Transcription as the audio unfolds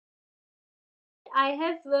I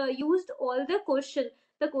have used all the question.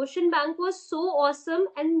 The question bank was so awesome,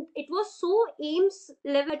 and it was so AIMS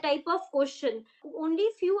level type of question. Only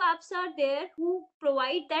few apps are there who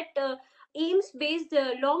provide that AIMS based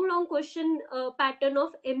long question pattern of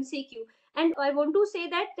MCQ. And I want to say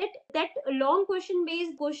that long question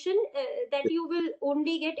based question that you will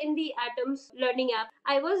only get in the Atoms learning app.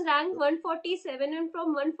 I was ranked 147, and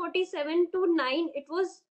from 147 to 9, it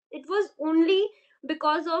was only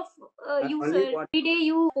because of you, Only sir. Every day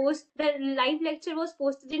you post the live lecture was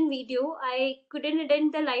posted in video. I couldn't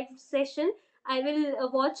attend the live session. I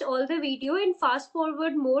will watch all the video in fast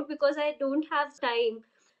forward mode because I don't have time.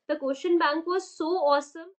 The question bank was so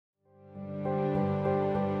awesome.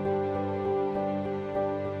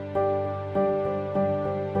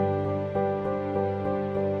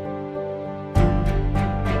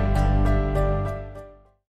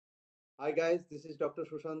 Hi guys, this is Dr.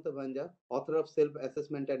 Sushanta Bhanja, author of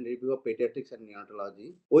Self-Assessment and Review of Pediatrics and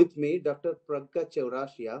Neonatology. With me, Dr. Pragya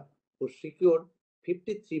Chaurasia, who secured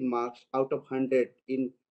 53 marks out of 100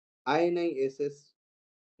 in NEET-SS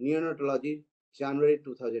Neonatology, January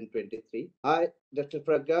 2023. Hi, Dr.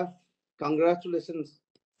 Pragya. Congratulations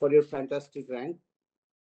for your fantastic rank.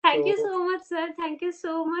 Thank you so much, sir. Thank you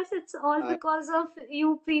so much. It's all because of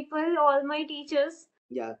you people, all my teachers.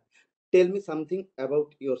 Yeah. Tell me something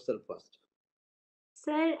about yourself first.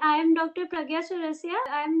 Sir, I am Dr. Pragya Chaurasia.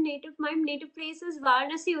 My native place is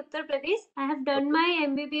Varanasi, Uttar Pradesh. I have done my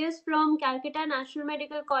MBBS from Calcutta National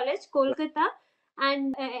Medical College, Kolkata,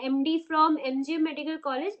 and MD from MGM Medical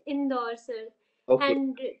College, Indore, sir. Okay.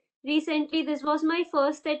 And recently, this was my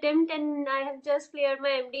first attempt, and I have just cleared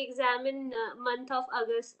my MD exam in month of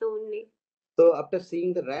August only. So after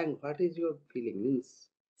seeing the rank, what is your feeling?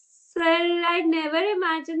 Sir, I never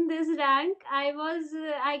imagined this rank. I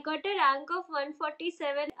got a rank of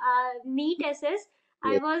 147 NEET-SS.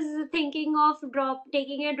 I Yes. was thinking of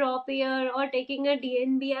taking a drop year or taking a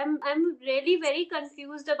DNB. I'm really very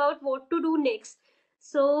confused about what to do next.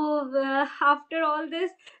 So after all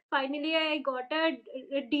this, finally I got a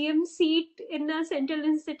DM seat in a central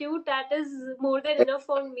institute. That is more than enough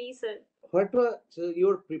for me, sir. What was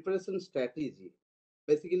your preparation strategy?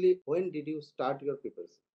 Basically, when did you start your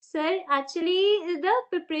preparation? Sir, actually, the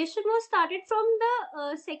preparation was started from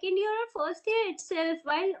the second year or first year itself,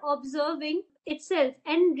 while observing itself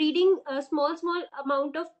and reading a small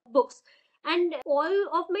amount of books. And all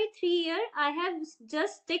of my 3 year, I have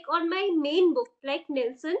just stick on my main book like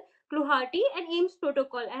Nelson, Cluharty, and Ames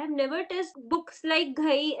Protocol. I have never touched books like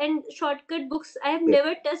Ghai and shortcut books. I have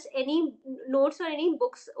never touched any notes or any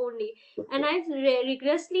books only. And I've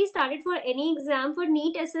rigorously started for any exam, for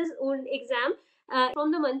NEET-SS own exam,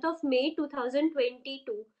 from the month of May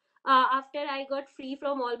 2022. After I got free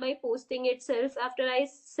from all my posting itself, after I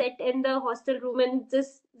sat in the hostel room and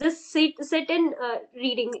just sit and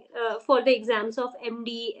reading for the exams of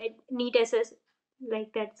MD and NEET-SS,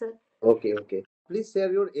 like that, sir. Okay. Please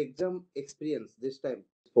share your exam experience this time.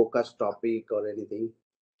 Focus topic or anything.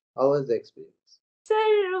 How was the experience? Sir,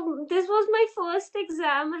 this was my first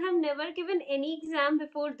exam. I have never given any exam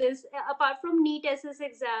before this, apart from NEET-SS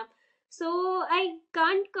exam. So I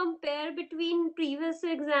can't compare between previous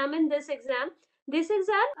exam and this exam. This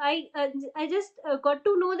exam, I just got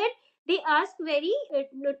to know that they ask very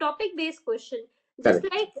topic-based question. Just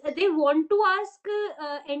Correct. like they want to ask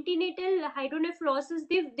antenatal hydronephrosis,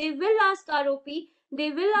 they will ask ROP.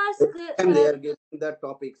 They will ask. And they are giving the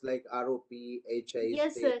topics like ROP, HI.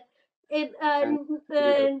 Yes, state, sir.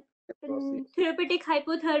 and Therapeutic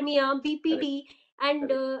hypothermia, BPD,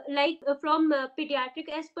 and from pediatric,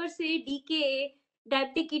 as per say DKA,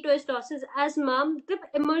 diabetic ketoacidosis, asthma, the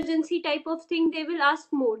emergency type of thing, they will ask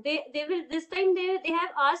more. They will this time they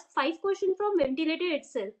have asked 5 questions from ventilator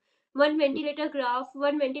itself, one ventilator graph,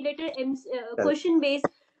 one ventilator question based.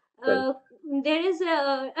 Uh, there is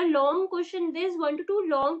a long question. There's 1 to 2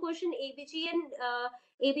 long question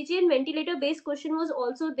ABG and ventilator based question was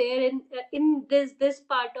also there in this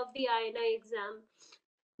part of the INI exam.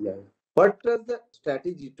 Yeah. What was the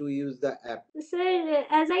strategy to use the app? Sir,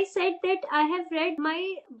 as I said that I have read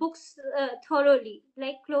my books thoroughly,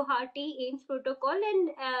 like Cluharty, Ames Protocol,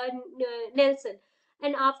 and Nelson.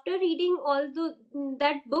 And after reading all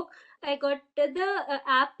that book, I got the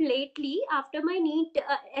app lately after my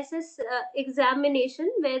NEET-SS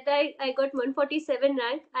examination, where I got 147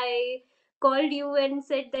 rank. I called you and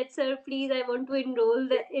said that, sir, please, I want to enroll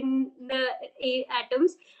in the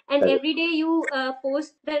Atoms. And every day you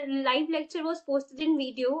post the live lecture was posted in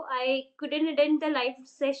video. I couldn't attend the live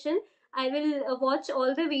session. I will watch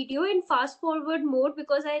all the video in fast forward mode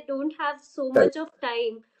because I don't have so much of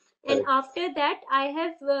time. And after that, I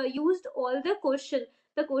have used all the question.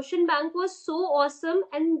 The question bank was so awesome,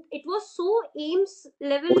 and it was so AIMS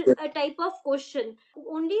level type of question.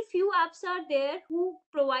 Only few apps are there who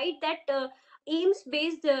provide that AIMS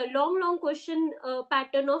based long question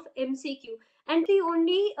pattern of MCQ, and the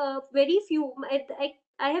only very few.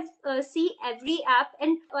 I have see every app,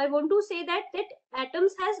 and I want to say that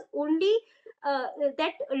Atoms has only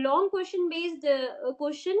that long question based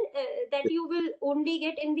question that you will only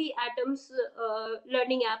get in the Atoms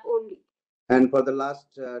learning app only. And for the last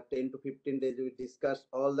 10 to 15 days, we discussed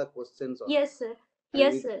all the questions. Yes, sir.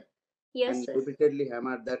 Yes, sir. Yes, and sir. repeatedly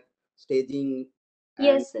hammered that staging and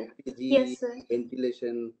Yes, sir. PG, Yes, sir.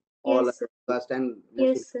 ventilation, all Yes, sir. first and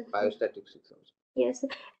Yes, sir. biostatistics also. Yes,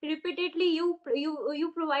 repeatedly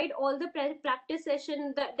you provide all the practice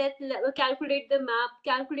session that calculate the map,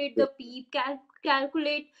 calculate the PEEP,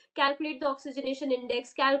 calculate the oxygenation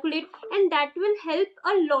index, calculate, and that will help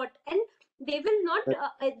a lot. And they will not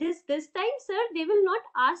this time, sir, they will not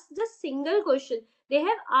ask just single question. They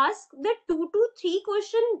have asked the 2 to 3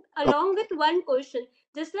 question along with one question,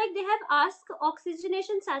 just like they have asked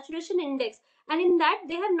oxygenation saturation index, and in that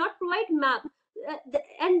they have not provide map.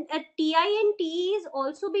 And TI and TE is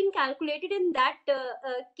also being calculated in that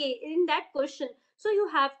in that question. So you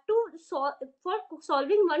have to solve for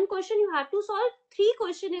solving one question. You have to solve 3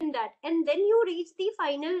 question in that, and then you reach the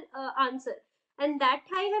final answer. And that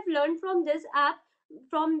I have learned from this app,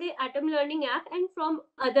 from the Atom Learning app, and from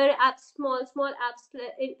other apps, small apps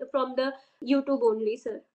from the YouTube only,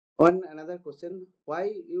 sir. On another question,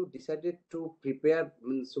 why you decided to prepare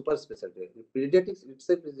super specialty? Pediatrics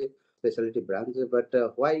itself is a specialty branch, but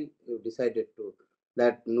why you decided to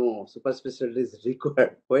that no super specialty is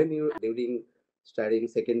required when you during studying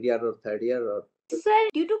second year or third year or? Sir,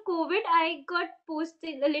 due to COVID, I got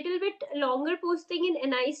posting a little bit longer posting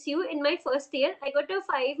in NICU in my first year. I got a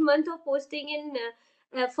 5 month of posting in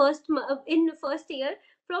first year.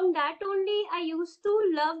 From that only, I used to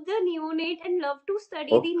love the neonate and love to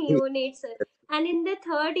study the neonates, sir. And in the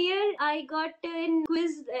third year, I got in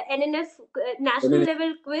quiz NNF national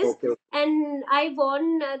level quiz, and I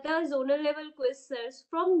won the zonal level quiz, sir.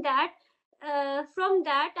 From that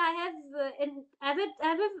I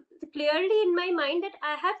have clearly in my mind that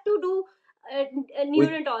I have to do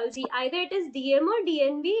neonatology. Either it is DM or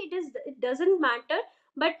DNB, it doesn't matter.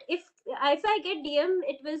 But if I get DM,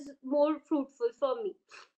 it was more fruitful for me.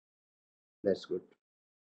 That's good.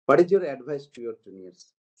 What is your advice to your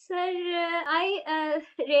juniors? Sir, I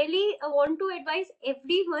really want to advise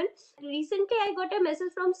everyone. Recently, I got a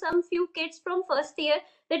message from some few kids from first year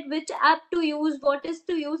that which app to use, what is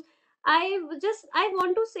to use. I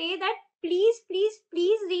want to say that please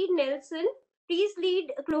read Nelson, please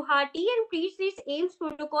read Clohati, and please read AIMS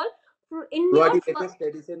protocol. In your latest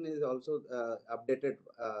edition is also updated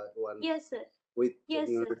one. Yes, sir. With Yes,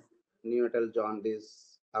 sir. neonatal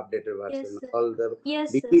jaundice updated version. Yes, sir. All the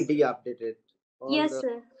Yes, sir. BPD updated. Yes,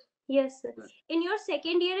 sir. Yes, sir. In your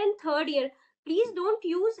second year and third year, please don't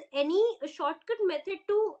use any shortcut method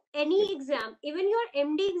to any exam. Even your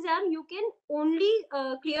MD exam, you can only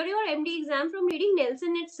clear your MD exam from reading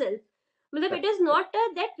Nelson itself. But it is not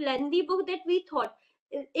that lengthy book that we thought.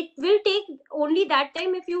 It will take only that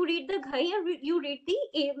time if you read the Ghai or you read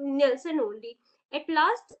the Nelson only. At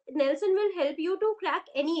last, Nelson will help you to crack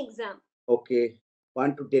any exam. Okay.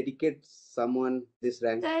 Want to dedicate someone this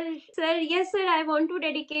rank? Sir, yes, sir. I want to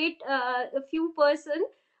dedicate a few person.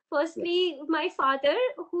 Firstly, my father,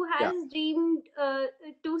 who has dreamed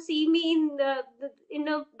to see me in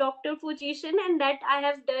a doctor position, and that I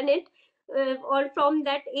have done it. Or from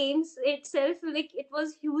that AIMS itself, like it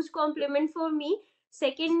was huge compliment for me.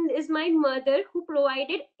 Second is my mother, who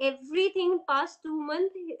provided everything past 2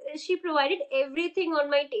 months. She provided everything on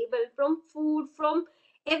my table, from food, from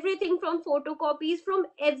everything, from photocopies, from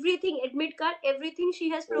everything, admit card, everything she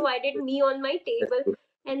has provided me on my table.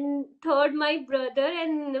 And third, my brother,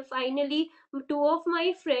 and finally 2 of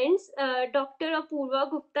my friends, Dr. Apurva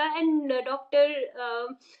Gupta and Dr.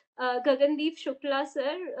 Gagandeep Shukla,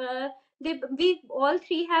 sir. We all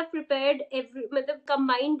three have prepared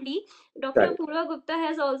combinedly. Dr. Apurva Gupta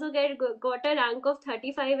has also got a rank of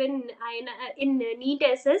 35 in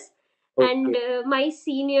NEET-SS. And my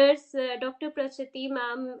seniors, Dr. Prachati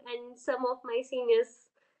ma'am, and some of my seniors.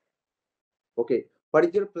 Okay, what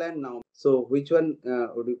is your plan now? So, which one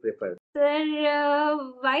would you prefer? Sir,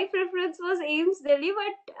 my preference was AIMS Delhi,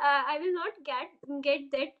 but I will not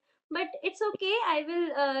get that. But it's okay. I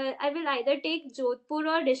will either take Jodhpur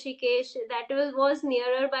or Rishikesh. That was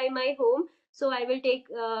nearer by my home, so I will take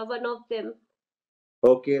one of them.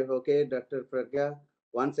 Okay, Dr. Pragya.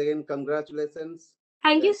 Once again, congratulations.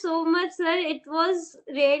 Thank you so much, sir. It was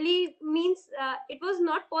really means it was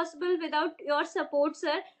not possible without your support,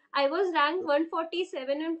 sir. I was ranked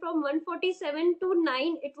 147, and from 147 to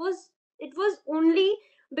 9, it was only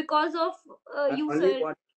because of you, only sir.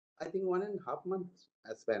 one, I think 1.5 months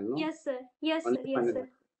as well, no? Yes, sir. Yes, Only sir. Yes, sir.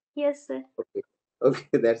 Yes, sir. Okay.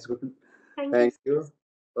 Okay, that's good. Thank you. Thank you.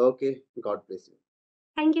 Okay, God bless you.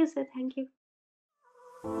 Thank you, sir. Thank you.